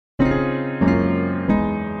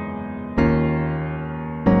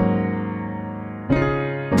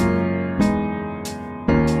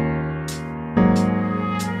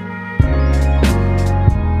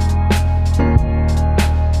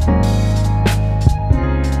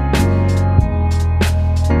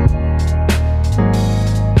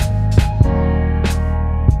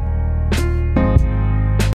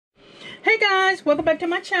to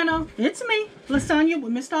my channel. It's me, Lasagna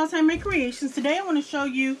with Miss Doll's Handmade Creations. Today I want to show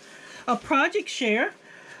you a project share.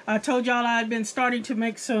 I told y'all I'd been starting to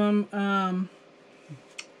make some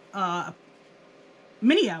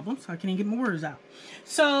mini albums. I can't even get my words out.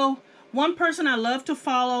 So one person I love to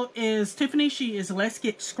follow is Tiffany. She is Let's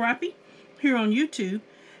Get Scrappy here on YouTube.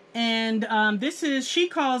 And she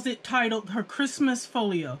calls it titled her Christmas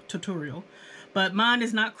Folio tutorial. But mine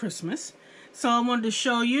is not Christmas. So I wanted to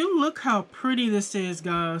show you. Look how pretty this is,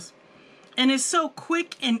 guys. And it's so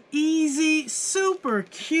quick and easy. Super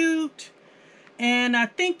cute. And I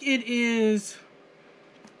think it is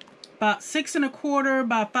about 6 1/4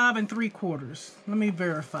 by 5 3/4. Let me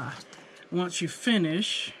verify. Once you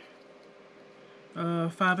finish,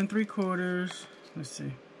 5 3/4. Let's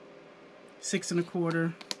see, 6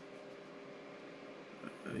 1/4.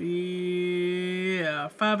 Yeah,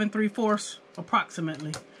 5 3/4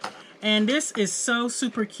 approximately. And this is so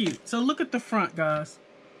super cute. So look at the front, guys.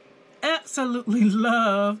 Absolutely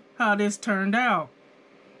love how this turned out.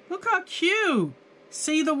 Look how cute.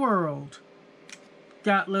 See the world.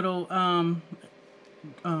 Got little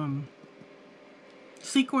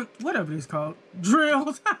sequin, whatever it's called,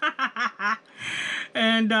 drills.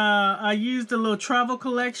 And I used a little travel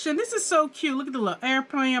collection. This is so cute. Look at the little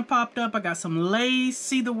airplane popped up. I got some lace,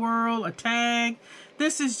 see the world, a tag.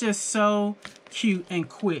 This is just so cute and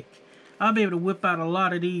quick. I'll be able to whip out a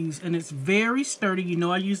lot of these, and it's very sturdy. You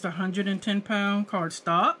know, I used 110-pound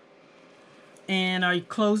cardstock, and I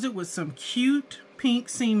closed it with some cute pink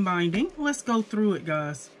seam binding. Let's go through it,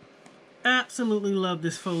 guys. Absolutely love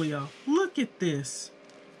this folio. Look at this.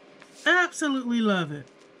 Absolutely love it.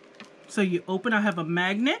 So you open, I have a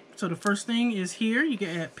magnet. So the first thing is here. You can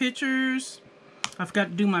add pictures. I forgot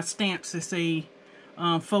to do my stamps to say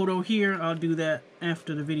photo here. I'll do that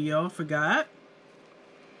after the video. I forgot.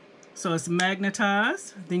 So it's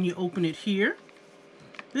magnetized. Then you open it here.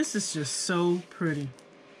 This is just so pretty.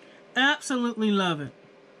 Absolutely love it.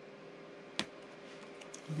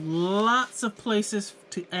 Lots of places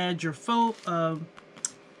to add your photos.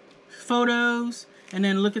 And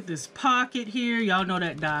then look at this pocket here. Y'all know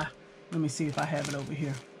that die. Let me see if I have it over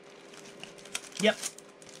here. Yep.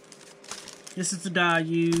 This is the die I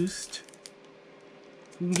used.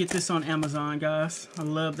 You can get this on Amazon, guys. I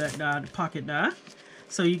love that die, the pocket die.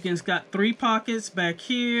 So you can, it's got 3 pockets back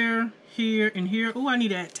here, here, and here. Oh, I need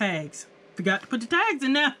to add tags. Forgot to put the tags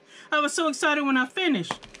in there. I was so excited when I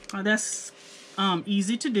finished. That's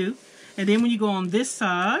easy to do. And then when you go on this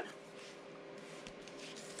side,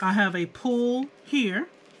 I have a pull here.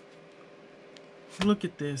 Look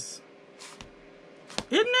at this.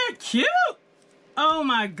 Isn't that cute? Oh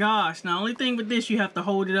my gosh. Now, only thing with this, you have to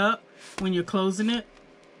hold it up when you're closing it.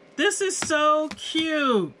 This is so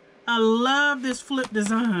cute. I love this flip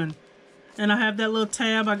design. And I have that little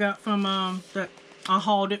tab I got from, that I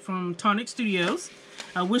hauled it from Tonic Studios.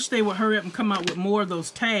 I wish they would hurry up and come out with more of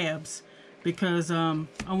those tabs, because I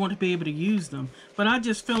want to be able to use them. But I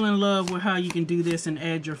just fell in love with how you can do this and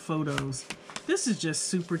add your photos. This is just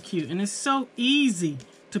super cute, and it's so easy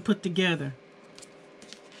to put together.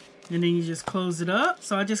 And then you just close it up.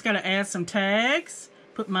 So I just got to add some tags,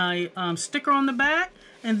 put my sticker on the back,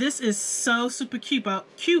 and this is so super cute.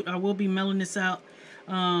 I will be mailing this out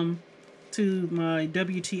to my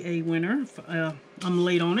WTA winner. I'm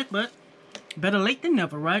late on it, but better late than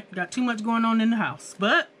never, right? Got too much going on in the house,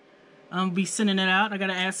 but I'll be sending it out. I got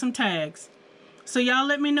to add some tags. So y'all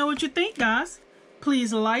let me know what you think, guys.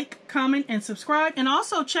 Please like, comment, and subscribe. And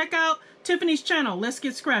also check out Tiffany's channel, Let's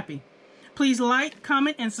Get Scrappy. Please like,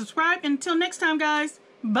 comment, and subscribe. Until next time, guys.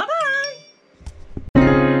 Bye-bye.